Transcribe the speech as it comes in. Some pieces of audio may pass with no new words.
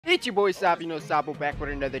It's your boy Sapino Sapo back with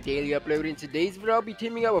another daily upload. In today's video, I'll be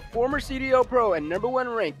teaming up with former CDL Pro and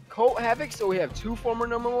 #1 rank Colt Havok, so we have two former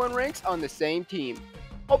 #1 ranks on the same team.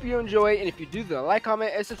 Hope you enjoy, and if you do, then like,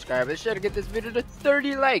 comment, and subscribe. Let's try to get this video to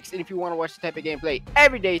 30 likes. And if you want to watch the type of gameplay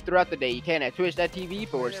every day throughout the day, you can at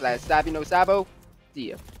twitch.tv/Sapino Sapo. See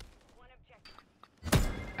ya.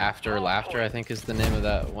 After Laughter, I think is the name of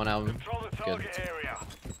that one album. Good.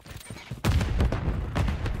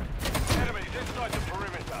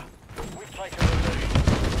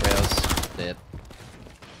 Rails, dead.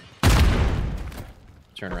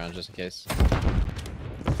 Turn around just in case.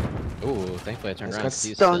 Ooh, thankfully I turned around. Got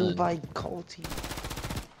stunned by Colty.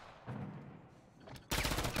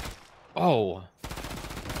 Oh.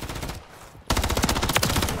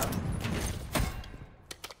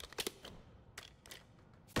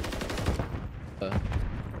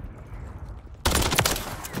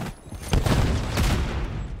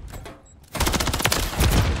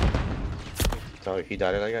 So if you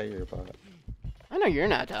died, I got your bot. I know you're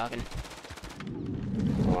not talking.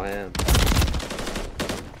 Oh, I am.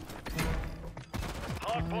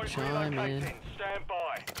 Chime in. Stand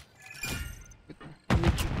by. I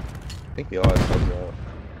think we all have subs out.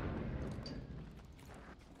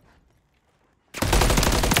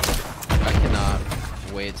 I cannot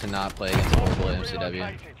wait to not play against horrible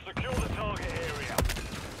MCW. Secure the target area.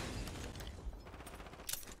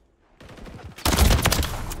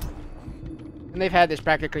 And they've had this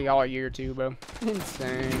practically all year too, bro.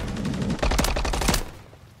 Insane.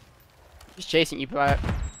 He's chasing you, Plat.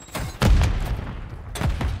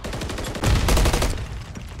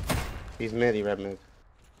 He's mid, he red mid.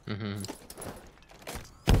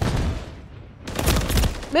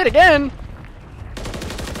 Mid again!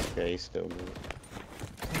 Yeah, he's still mid.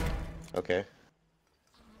 Okay.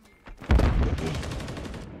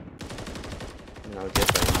 No, get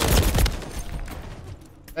that.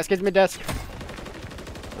 Let's get mid desk.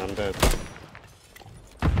 I'm dead.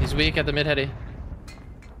 He's weak at the mid heady.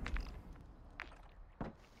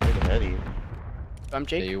 Mid heady. I'm Yeah,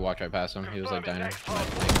 Jake. you walked right past him. He was like diner.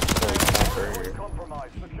 Compromise.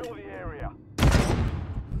 Secure the area.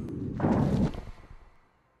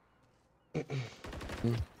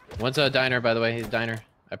 One's a diner, by the way. He's a diner.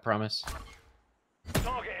 I promise.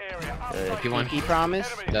 Target area. If you want, He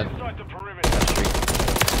promised. that Inside the perimeter. street.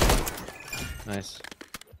 Nice.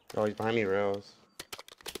 Oh, he's behind me, rails.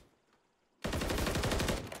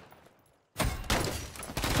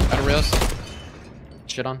 Out of rails.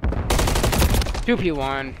 Shit on.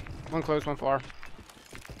 2P1. One close, one far.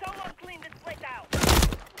 Someone clean this place out.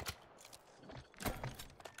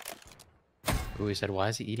 Ooh, he said, why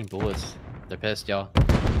is he eating bullets? They're pissed, y'all.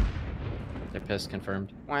 They're pissed,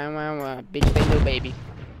 confirmed. Wah, wah, wah. Bitch, they little baby.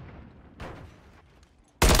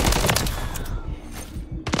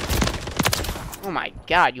 Oh my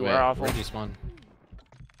god, you Wait, are awful. where'd you spawn?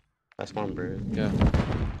 That's one bird. Go.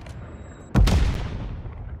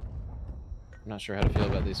 I'm not sure how to feel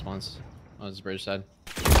about these spawns. Oh, this is bridge side.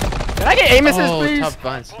 Can I get aim assist, Oh, please? top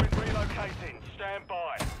vines. Point relocating. Stand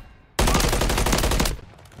by.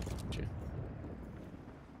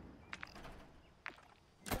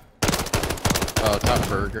 Oh, top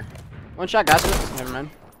burger. One shot, got you. Never mind.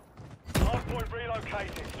 Hard point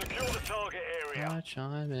relocating. Secure the target area.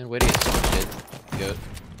 Chime in. Way to get spawned, kid. Goat.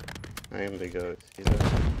 I am the goat. He's a...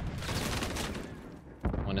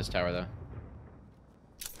 One is tower, though.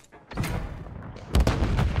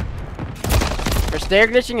 We're stair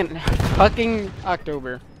glitching in fucking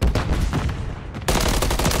October.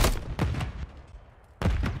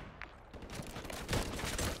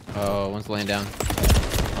 Oh, one's laying down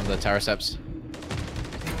on the tower steps.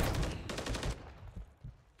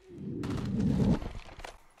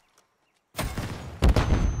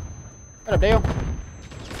 What up, Dale?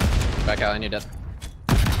 Back out, I need death.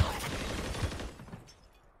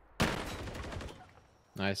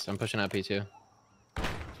 Nice, I'm pushing out P2.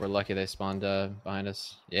 We're lucky they spawned behind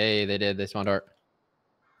us. Yay, they did. They spawned art.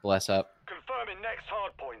 Bless up. Confirming next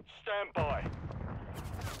hard point. Stand by.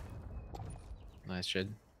 Nice shit.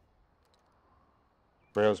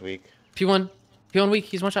 Rails weak. P1. P1 weak.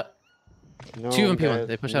 He's one shot. No, Two and I'm P1. dead.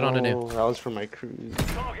 They pushed out onto new. That was for my cruise.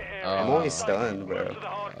 Target area. Oh. I'm always stunned, bro. To the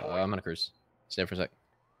hard point. I'm gonna cruise. Stay for a sec.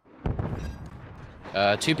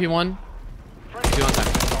 2 P1. Two on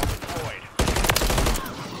time. Deployed.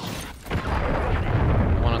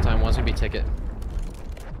 One on time. One's gonna be ticket.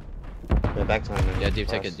 Yeah, back time. Man. Yeah, deep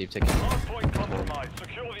ticket. Deep ticket. Hard point compromised.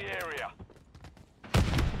 Secure the area.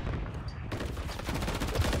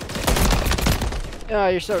 Oh,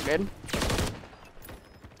 you're so good.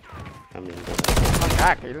 I mean, I'm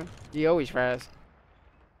back, dude. You always fast.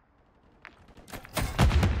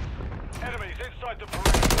 Enemies inside the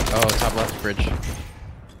perimeter. Oh, top left bridge.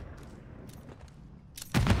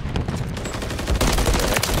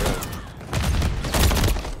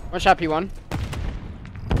 One shot P1.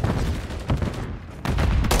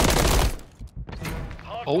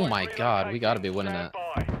 Oh my god, we gotta be winning that.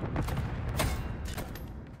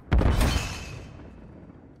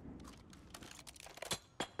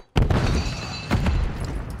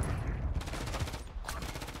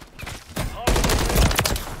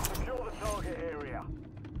 Secure the target area.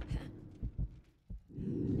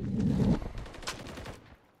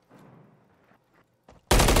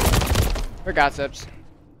 Or gossips.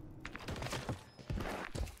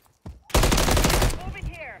 Moving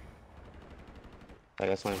here. I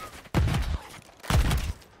got one.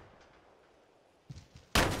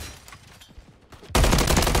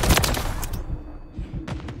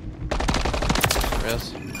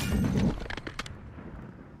 Rails.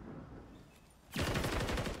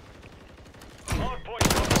 Hard point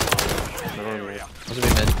compromised. Secure the Another area. Those will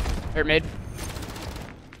be mid. Hurt mid.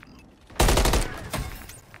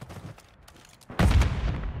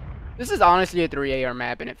 This is honestly a 3 AR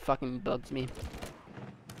map and it fucking bugs me.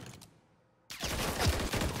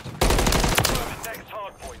 Next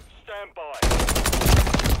hard point. Stand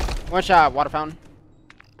by. One shot, water fountain.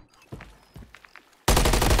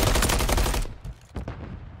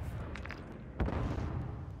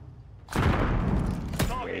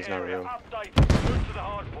 Target he's not area real. updated. Move to the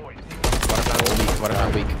hard point. Water fountain weak. Water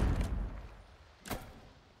fountain weak.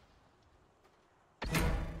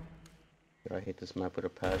 I hate this map with a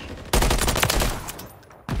passion.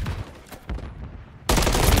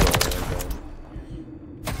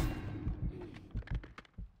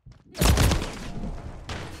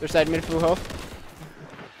 Their side mid full health.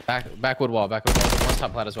 Back wood wall. Back wood wall. One's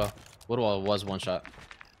top plat as well. Wood wall was one shot.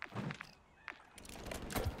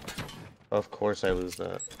 Of course I lose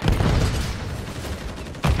that.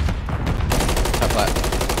 Top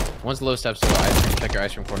plat. One's low steps to the ice cream. Check your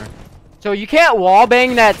ice cream corner. So you can't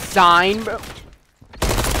wallbang that sign, bro.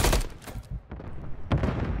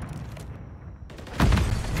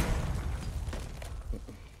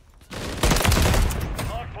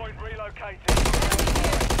 Hard point relocated.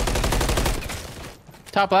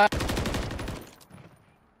 Top plat.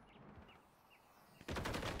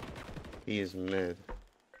 He is mid.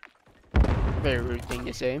 Very rude thing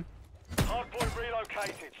to say. Hard point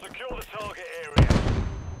relocated. Secure the target area.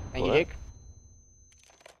 Thank you, What? Dick.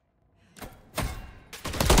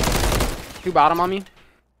 Two bottom on me.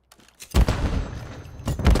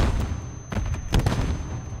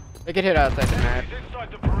 They could hit outside the map. He's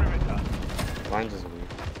inside the perimeter. Lines is weak.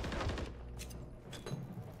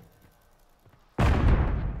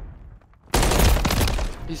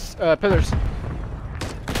 These pillars.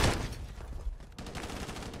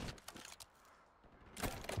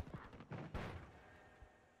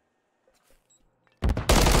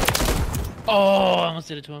 Oh, I almost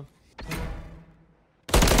did it to him.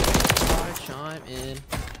 Chime in.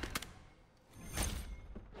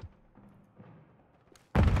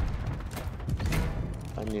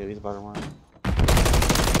 I knew he's bottom line.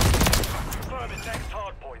 Confirm it. Next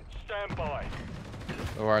hard point. Stand by.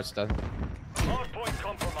 Or it's done. Hard point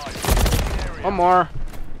compromised. Secure the area. One more.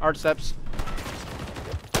 Hard steps.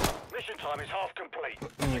 Mission time is half complete.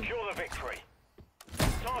 Secure the victory.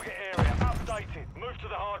 Target area updated. Move to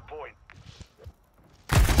the hard point.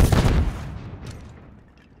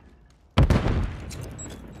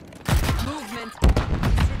 Movement.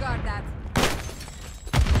 Disregard that.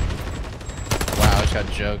 Wow, I just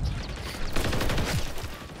got joked.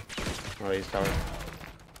 Oh, he's tower.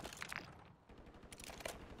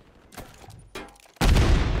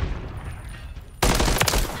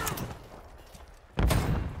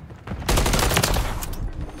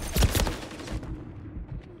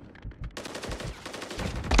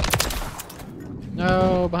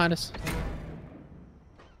 No, behind us.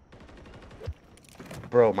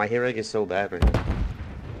 Bro, my hit rate is so bad right now.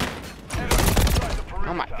 Inside the perimeter.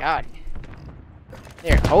 Oh my god.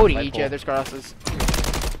 They're holding Light each pole. other's crosses.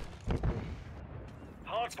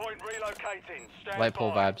 Hard point relocating. Stand Light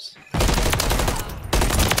pole by. vibes.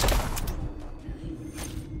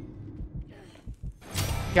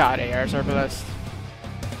 God, AR surplus.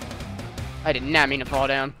 I did not mean to fall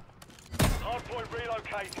down. Hard point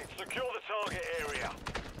relocated. Secure the target area.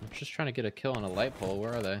 I'm just trying to get a kill on a light pole.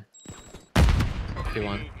 Where are they?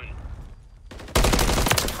 P1.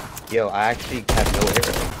 Yo, I actually have no hit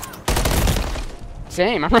rate.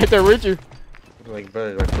 Same, I'm right there with you. Like,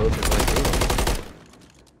 bro, like both is like ooh.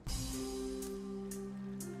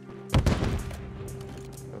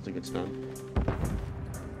 That was a good stun.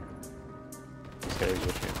 This guy is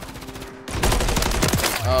with you.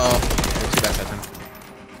 Oh, there's two guys at him.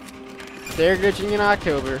 They're glitching in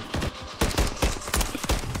October.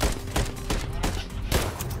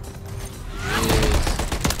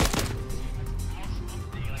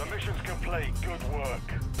 The mission's complete. Good work.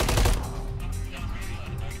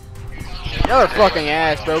 Y'all are fucking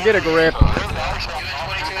ass, bro. Get a grip.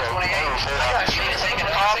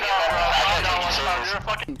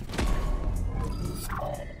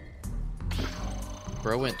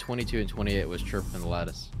 Bro went 22 and 28, was chirping the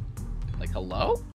lattice. Like, hello?